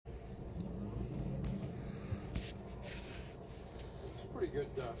good,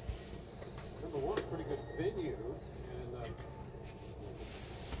 number one, pretty good venue, and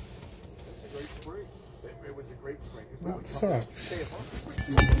it's a great spring. It was a great spring. That sucks.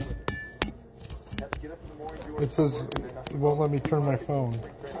 It says it won't let me turn my phone.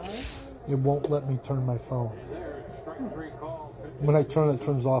 It won't let me turn my phone. When I turn it,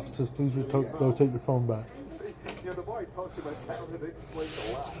 turns off. It says, please rotate your phone back. Yeah, the boy talked about how it explains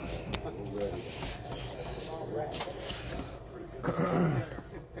a lot.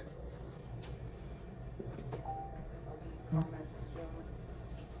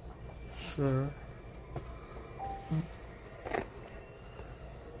 Sure.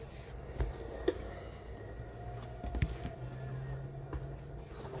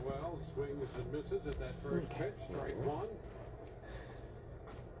 Well, swings and misses at that first pitch. Strike one.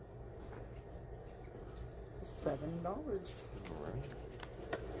 $7.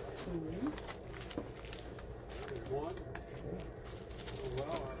 Please. One.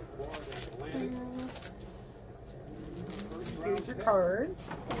 Well, out of Florida Atlantic. Here's your cards.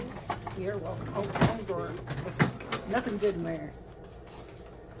 You're welcome. Oh, over. Nothing good in there.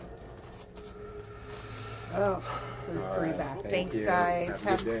 Oh, so there's three back. Thanks, guys.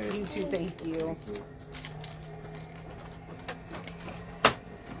 Have you too. Thank you.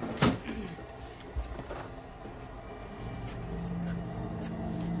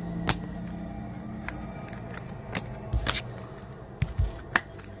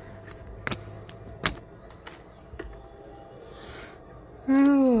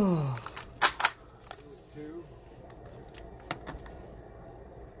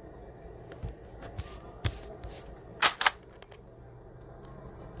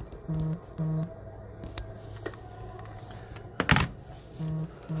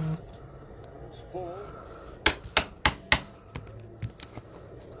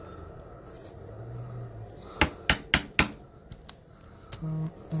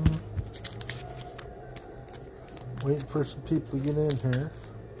 Waiting for some people to get in here.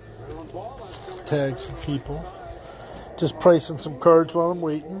 Tag some people. Just pricing some cards while I'm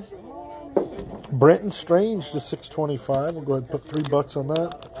waiting. Brenton Strange to $6.25. We'll go ahead and put $3 on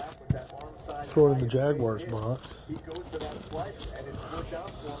that. Throw it in the Jaguars box.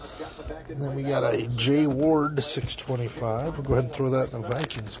 And then we got a Jay Ward to $6.25. We'll go ahead and throw that in the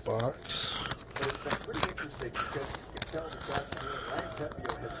Vikings box.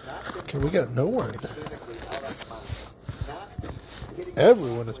 Okay, we got no one.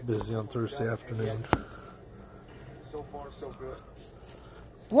 Everyone is busy on Thursday afternoon. So far, so good.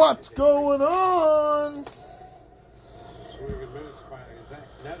 What's going on?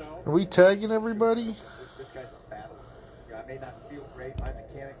 Are we tagging everybody? This guy's a battle. I may not feel great. My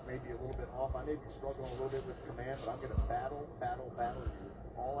mechanics may be a little bit off. I may be struggling a little bit with command, but I'm going to battle you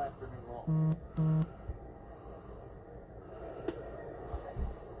all afternoon long.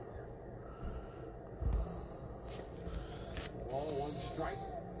 Ball, one strike.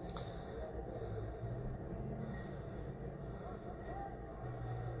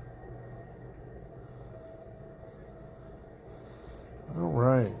 All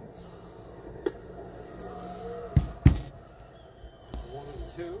right. 1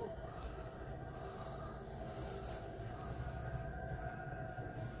 and 2.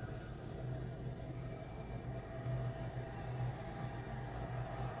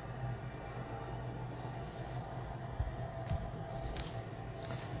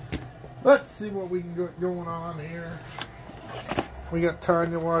 Let's see what we can get going on here. We got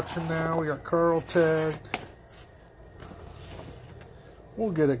Tanya watching now. We got Carl tagged.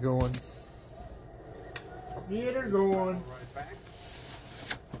 We'll get it going. Get her going. Right back.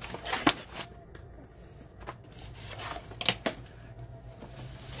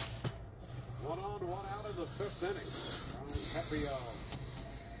 One on, one out in the 5th inning. Pepio.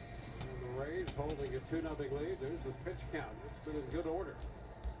 And the Rays holding a 2-0 lead. There's the pitch count. It's been in good order.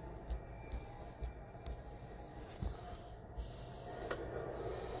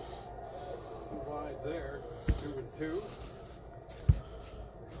 Wide there. 2 and 2.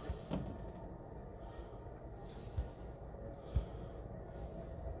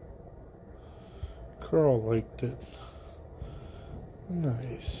 Carl liked it.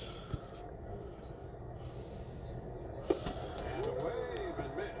 Nice. And a wave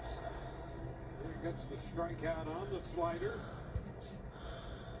and miss. He gets the strikeout on the slider.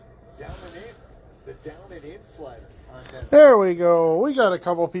 Down and in. The down and in slider. There we go. We got a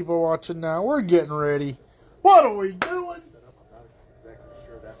couple people watching now. We're getting ready. What are we doing?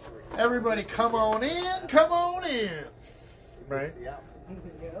 Everybody come on in. Come on in. Right? Yeah.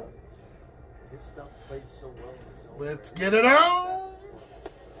 His stuff plays so well in his zone. Let's get it on.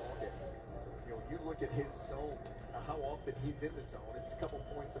 You look at his zone how often he's in the zone. It's a couple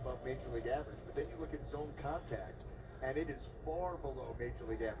points above Major League average. But then you look at zone contact, and it is far below Major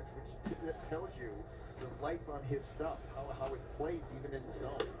League average, which tells you the life on his stuff, how it plays even in the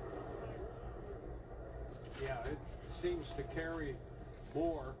zone. Yeah, it seems to carry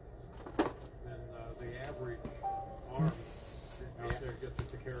more than the average arm out there gets it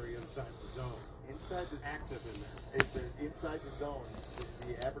to carry inside the zone. Inside the Active in there. Inside the zone,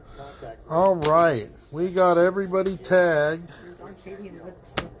 the average contact. All right, we got everybody tagged. Here's Arcadian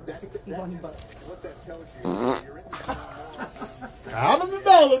Licks for 61 bucks. What that tells you is you're in the zone more. Out of the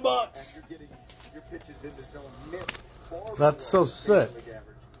dollar box. And you're getting your pitches in the zone missed far That's so below sick. the league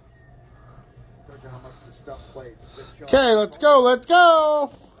average. Tells you how much the stuff plays. Okay, let's go, let's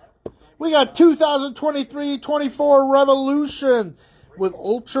go. We got 2023-24 Revolution with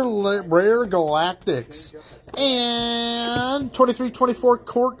Ultra Rare Galactics. And 23-24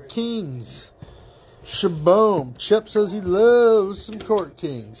 Court Kings. Shaboom. Chip says he loves some Court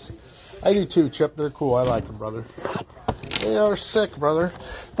Kings. I do too, Chip. They're cool. I like them, brother. They are sick, brother.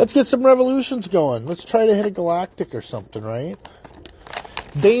 Let's get some Revolutions going. Let's try to hit a Galactic or something, right?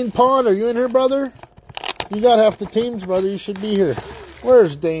 Dane Pond, are you in here, brother? You got half the teams, brother. You should be here.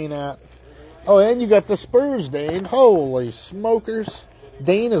 Where's Dane at? Oh, and you got the Spurs, Dane. Holy smokers.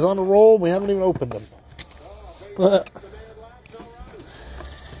 Dane is on the roll. We haven't even opened them.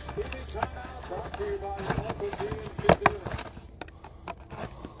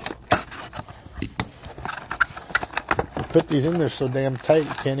 Put these in there so damn tight you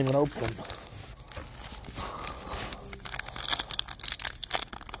can't even open them.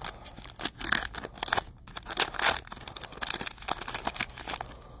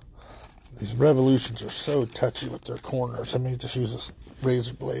 These Revolutions are so touchy with their corners. I may just use this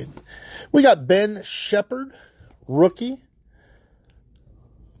razor blade. We got Ben Shepard, rookie.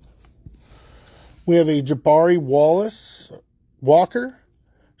 We have a Jabari Walker,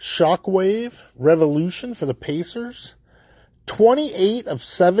 Shockwave, Revolution for the Pacers. 28 of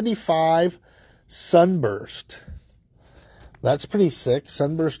 75 Sunburst. That's pretty sick.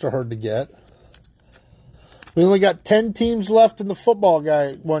 Sunburst are hard to get. We only got 10 teams left in the football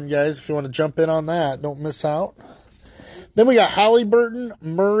one, guys. If you want to jump in on that, don't miss out. Then we got Halliburton,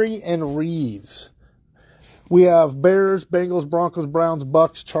 Murray, and Reeves. We have Bears, Bengals, Broncos, Browns,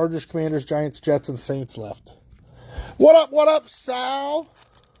 Bucks, Chargers, Commanders, Giants, Jets, and Saints left. What up, Sal?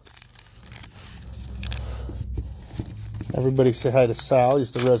 Everybody say hi to Sal.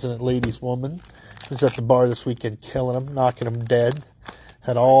 He's the resident ladies woman. He was at the bar this weekend killing him, knocking him dead.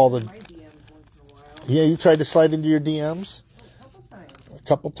 Had all the... Yeah, you tried to slide into your DMs? A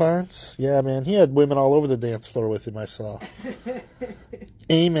couple times? Yeah, man. He had women all over the dance floor with him, I saw.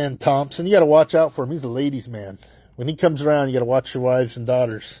 Amen, Thompson. You got to watch out for him. He's a ladies' man. When he comes around, you got to watch your wives and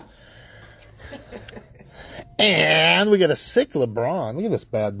daughters. And we got a sick LeBron. Look at this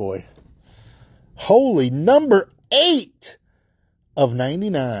bad boy. Holy, number 8 of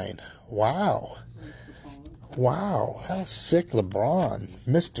 99. Wow. Wow. How sick LeBron.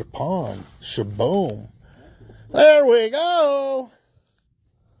 Mr. Pond. Shaboom. There we go.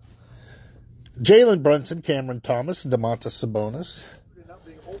 Jalen Brunson, Cameron Thomas, and DeMontis Sabonis.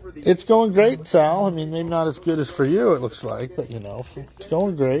 It's going great, Sal. I mean, maybe not as good as for you, it looks like, but, you know, it's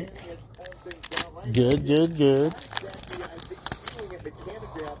going great. Good, good, good.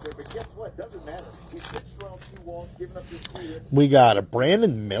 We got a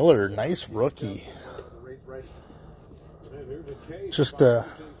Brandon Miller, nice rookie. Just a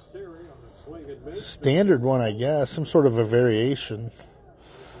standard one, I guess. Some sort of a variation.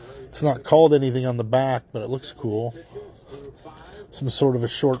 It's not called anything on the back, but it looks cool. Some sort of a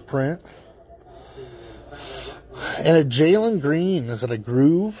short print. And a Jalen Green. Is it a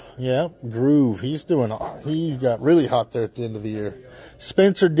Groove? Yeah, Groove. He got really hot there at the end of the year.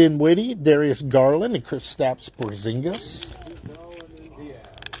 Spencer Dinwiddie, Darius Garland, and Kristaps Porzingis.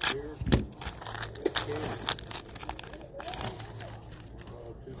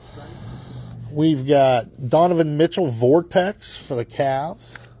 We've got Donovan Mitchell Vortex for the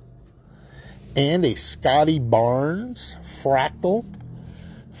Cavs. And a Scotty Barnes Fractal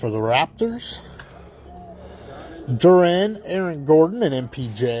for the Raptors. Duran, Aaron Gordon, and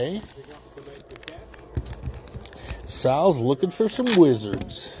MPJ. Sal's looking for some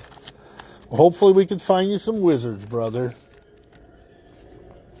Wizards. Hopefully we can find you some Wizards, brother.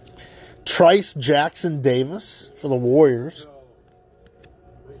 Trice Jackson Davis for the Warriors.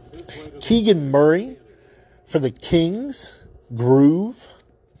 Keegan Murray for the Kings. Groove.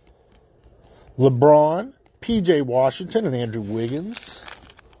 LeBron, PJ Washington, and Andrew Wiggins.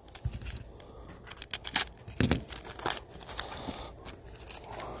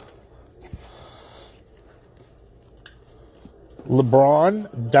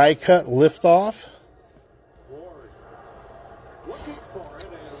 LeBron die-cut liftoff.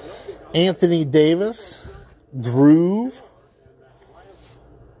 Anthony Davis groove.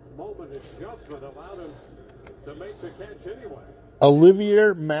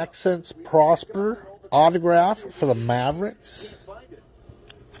 Olivier Maxence Prosper autograph for the Mavericks.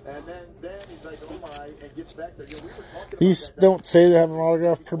 These don't say they have an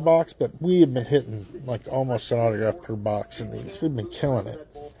autograph per box, but we have been hitting like almost an autograph per box in these. We've been killing it.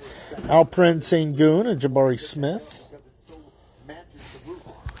 Alperen Sengun and Jabari Smith.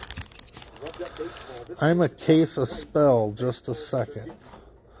 I'm a case of spell. Just a second.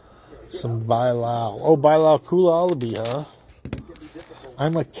 Some Bilal. Oh, Bilal Coulibaly, huh?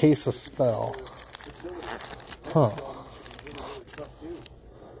 I'm a case of spell. Huh.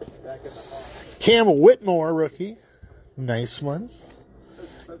 Cam Whitmore, rookie. Nice one.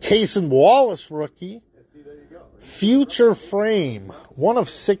 Cason Wallace, rookie. Future frame. 1 of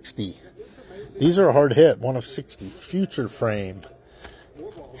 60. These are a hard hit. 1 of 60. Future frame.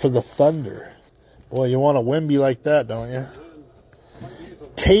 For the Thunder. Boy, you want a Wemby like that, don't you?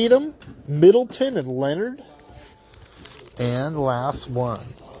 Tatum, Middleton, and Leonard. And last one.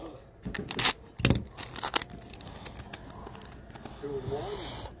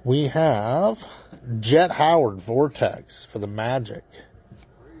 We have Jet Howard Vortex for the Magic.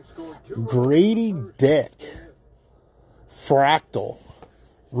 Grady Dick. Fractal.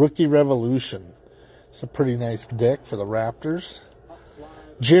 Rookie Revolution. It's a pretty nice Dick for the Raptors.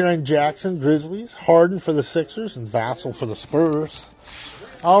 Jaren Jackson, Grizzlies. Harden for the Sixers. And Vassell for the Spurs.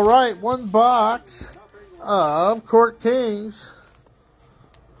 All right, 1 box of Court Kings.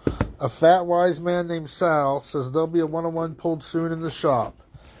 A fat wise man named Sal says there'll be a 101 pulled soon in the shop.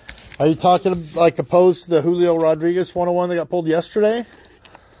 Are you talking like opposed to the Julio Rodriguez 101 that got pulled yesterday?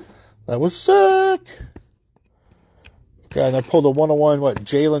 That was sick. Okay, and I pulled a 101,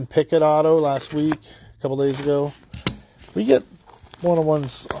 Jalen Pickett auto last week, a couple days ago. We get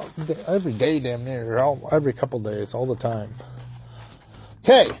 101s every day damn near, every couple days, all the time.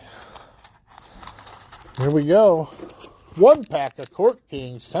 Okay. Here we go. 1 pack of Court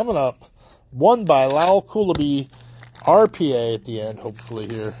Kings coming up. 1 by Bilal Coulibaly. RPA at the end, hopefully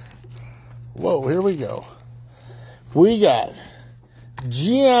here. Whoa, here we go. We got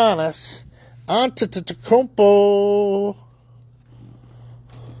Giannis Antetokounmpo.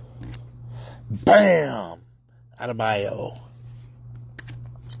 Bam! Adebayo.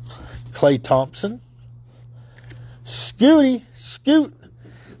 Klay Thompson. Scoot.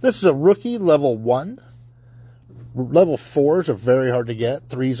 This is a rookie, level 1. Level 4s are very hard to get.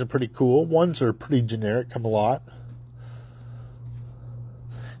 3s are pretty cool. 1s are pretty generic, come a lot.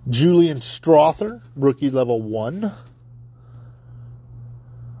 Julian Strother, rookie level 1.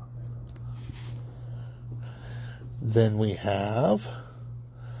 Then we have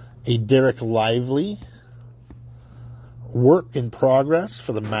a Derek Lively, work in progress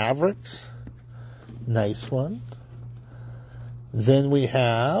for the Mavericks. Nice one. Then we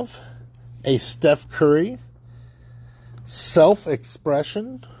have a Steph Curry,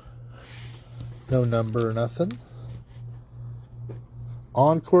 self-expression. No number or nothing.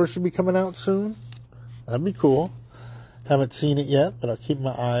 Encore should be coming out soon. That'd be cool. Haven't seen it yet, but I'll keep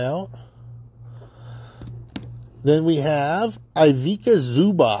my eye out. Then we have Ivica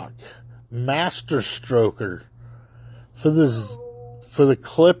Zubac, Master Stroker for the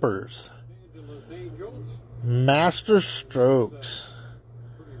Clippers. Master Strokes.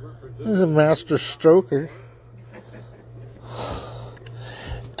 This is a Master Stroker.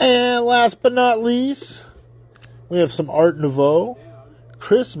 And last but not least, we have some Art Nouveau.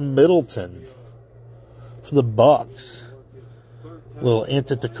 Chris Middleton for the Bucks. Little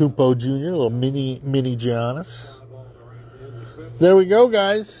Antetokounmpo Jr., little mini Giannis. There we go,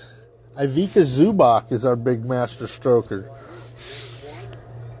 guys. Ivica Zubac is our big Master Stroker.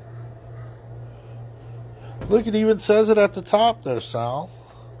 Look, it even says it at the top there, Sal.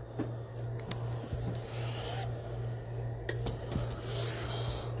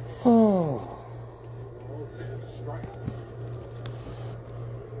 Oh.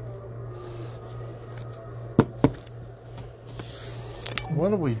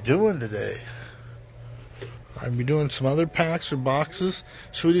 What are we doing today? Are we doing some other packs or boxes?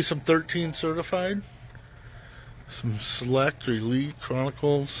 Should we do some 13 certified? Some select or elite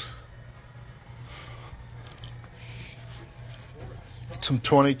chronicles? Some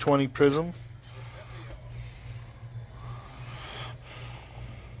 2020 Prism?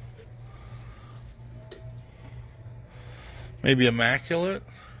 Maybe immaculate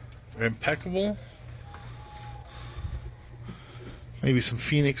or impeccable? Maybe some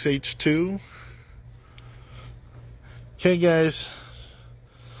Phoenix H2. Okay, guys.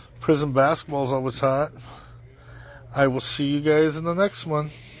 Prison basketball is always hot. I will see you guys in the next one.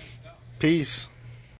 Peace.